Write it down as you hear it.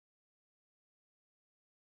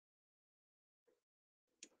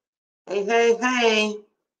Hey, hey, hey.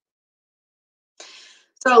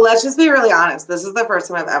 So let's just be really honest. This is the first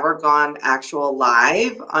time I've ever gone actual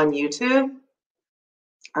live on YouTube.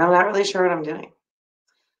 I'm not really sure what I'm doing.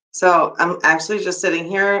 So I'm actually just sitting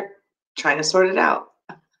here trying to sort it out.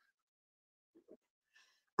 I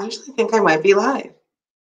actually think I might be live.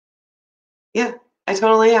 Yeah, I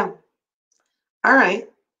totally am. All right.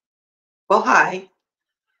 Well, hi.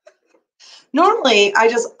 Normally, I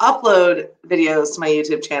just upload videos to my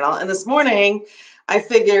YouTube channel. And this morning, I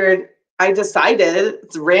decided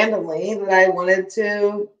randomly that I wanted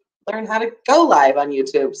to learn how to go live on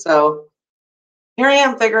YouTube. So here I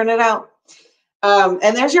am figuring it out.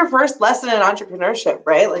 And there's your first lesson in entrepreneurship,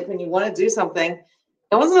 right? Like when you want to do something,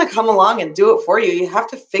 no one's going to come along and do it for you. You have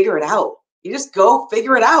to figure it out. You just go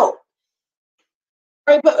figure it out.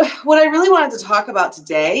 All right, but what I really wanted to talk about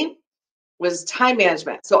today was time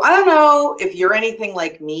management. So I don't know if you're anything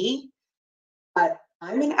like me, but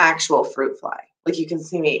I'm an actual fruit fly. Like you can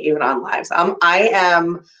see me even on lives. I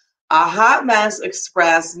am a hot mess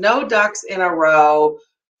express, no ducks in a row,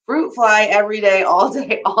 fruit fly every day, all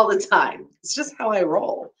the time. It's just how I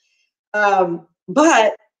roll.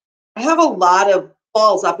 But I have a lot of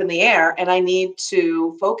balls up in the air and I need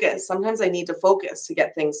to focus. Sometimes I need to focus to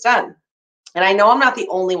get things done. And I know I'm not the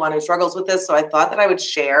only one who struggles with this. So I thought that I would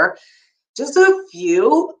share just a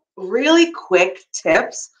few really quick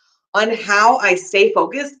tips on how I stay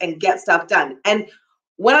focused and get stuff done. And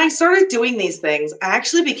when I started doing these things, I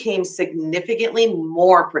actually became significantly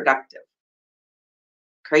more productive.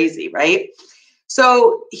 Crazy, right?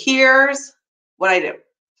 So here's what I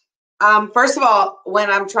do. First of all, when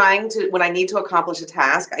I need to accomplish a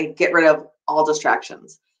task, I get rid of all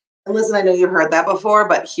distractions. And listen, I know you've heard that before,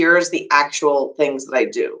 but here's the actual things that I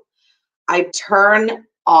do. I turn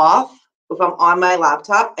off, if I'm on my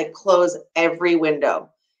laptop, I close every window.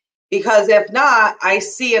 Because if not, I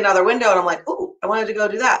see another window and I'm like, oh, I wanted to go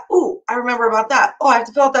do that. Oh, I remember about that. Oh, I have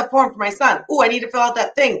to fill out that form for my son. Oh, I need to fill out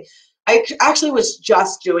that thing. I actually was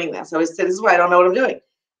just doing this. This is why I don't know what I'm doing.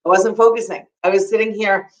 I wasn't focusing. I was sitting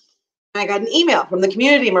here and I got an email from the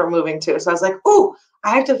community we're moving to. So I was like, oh,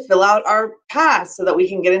 I have to fill out our pass so that we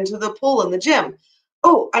can get into the pool in the gym.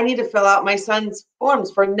 Oh, I need to fill out my son's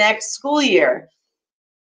forms for next school year.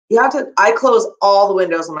 I close all the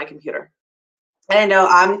windows on my computer. And I know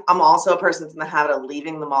I'm also a person that's in the habit of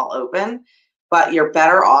leaving them all open, but you're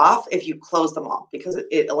better off if you close them all because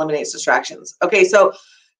it eliminates distractions. Okay, so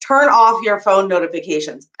turn off your phone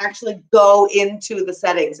notifications. Actually go into the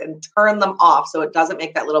settings and turn them off so it doesn't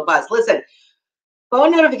make that little buzz. Listen,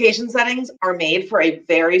 phone notification settings are made for a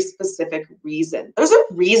very specific reason. There's a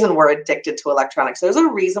reason we're addicted to electronics. There's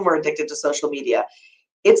a reason we're addicted to social media.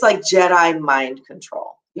 It's like Jedi mind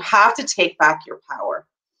control. You have to take back your power.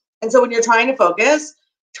 And so when you're trying to focus,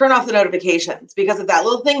 turn off the notifications because if that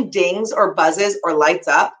little thing dings or buzzes or lights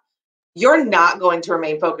up, you're not going to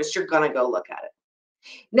remain focused. You're going to go look at it.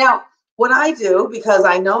 Now, what I do, because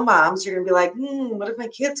I know moms, you're going to be like, what if my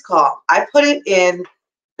kids call? I put it in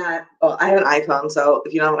I have an iPhone, so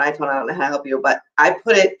if you don't have an iPhone, I don't know how to help you, but I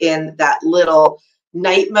put it in that little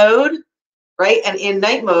night mode, right? And in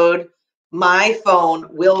night mode, my phone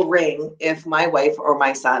will ring if my wife or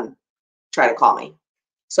my son try to call me.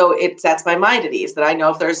 So it sets my mind at ease that I know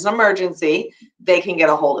if there's an emergency, they can get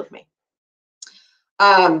a hold of me.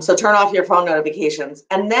 So turn off your phone notifications.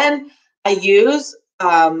 And then I use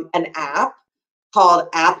an app called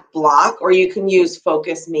App Block, or you can use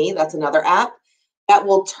Focus Me. That's another app that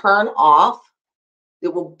will turn off.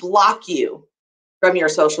 It will block you from your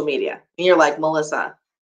social media. And you're like, Melissa,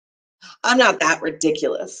 I'm not that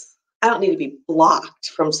ridiculous. I don't need to be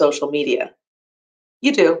blocked from social media.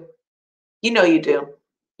 You do. You know you do.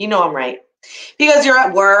 You know I'm right. Because you're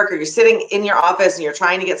at work or you're sitting in your office and you're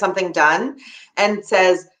trying to get something done and it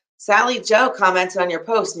says, Sally Joe commented on your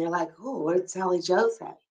post and you're like, oh, what did Sally Joe say?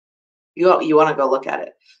 You want to go look at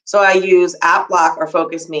it. So I use App Block or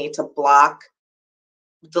Focus Me to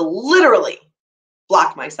literally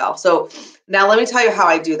block myself. So now let me tell you how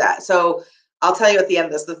I do that. So I'll tell you at the end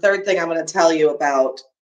of this. The third thing I'm going to tell you about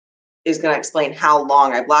is going to explain how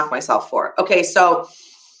long I block myself for. Okay, so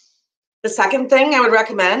the second thing I would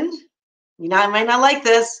recommend, I might not like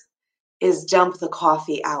this, is dump the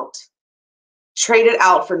coffee out. Trade it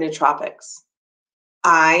out for nootropics.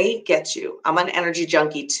 I get you. I'm an energy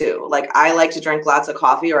junkie too. Like I like to drink lots of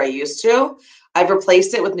coffee, or I used to. I've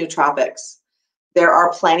replaced it with nootropics. There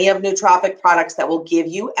are plenty of nootropic products that will give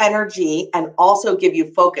you energy and also give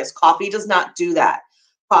you focus. Coffee does not do that.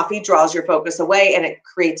 Coffee draws your focus away and it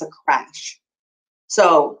creates a crash.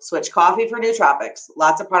 So switch coffee for nootropics.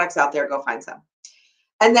 Lots of products out there. Go find some.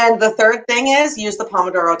 And then the third thing is use the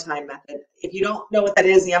Pomodoro time method. If you don't know what that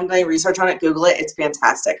is, you haven't done any research on it, Google it. It's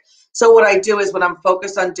fantastic. So what I do is when I'm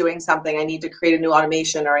focused on doing something, I need to create a new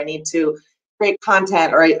automation, or I need to create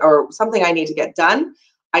content, or something I need to get done,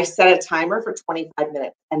 I set a timer for 25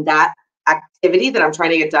 minutes. And that activity that I'm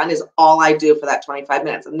trying to get done is all I do for that 25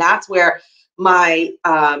 minutes. And that's where my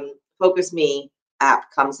Focus Me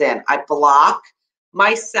app comes in. I block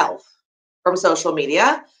myself from social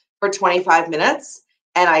media for 25 minutes,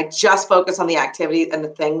 and I just focus on the activity and the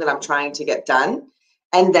thing that I'm trying to get done.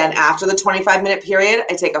 And then after the 25-minute period,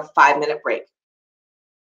 I take a 5-minute break.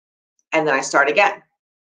 And then I start again.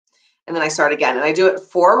 And then I start again. And I do it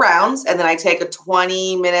 4 rounds, and then I take a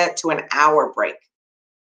 20-minute to an hour break.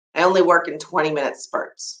 I only work in 20-minute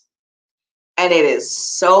spurts. And it is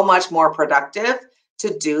so much more productive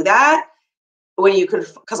to do that when you could,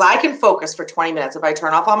 because I can focus for 20 minutes. If I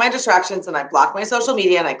turn off all my distractions and I block my social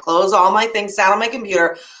media and I close all my things down on my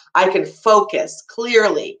computer, I can focus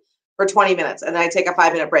clearly for 20 minutes. And then I take a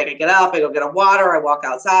 5-minute break. I get up, I go get a water, I walk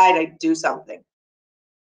outside, I do something.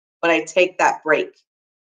 But I take that break.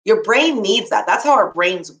 Your brain needs that. That's how our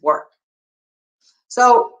brains work.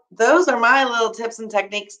 So those are my little tips and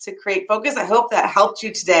techniques to create focus. I hope that helped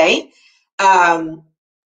you today. And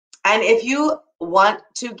if you want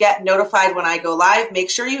to get notified when I go live, make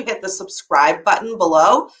sure you hit the subscribe button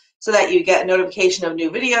below so that you get notification of new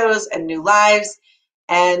videos and new lives.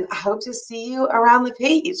 And I hope to see you around the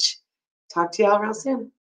page. Talk to y'all real soon.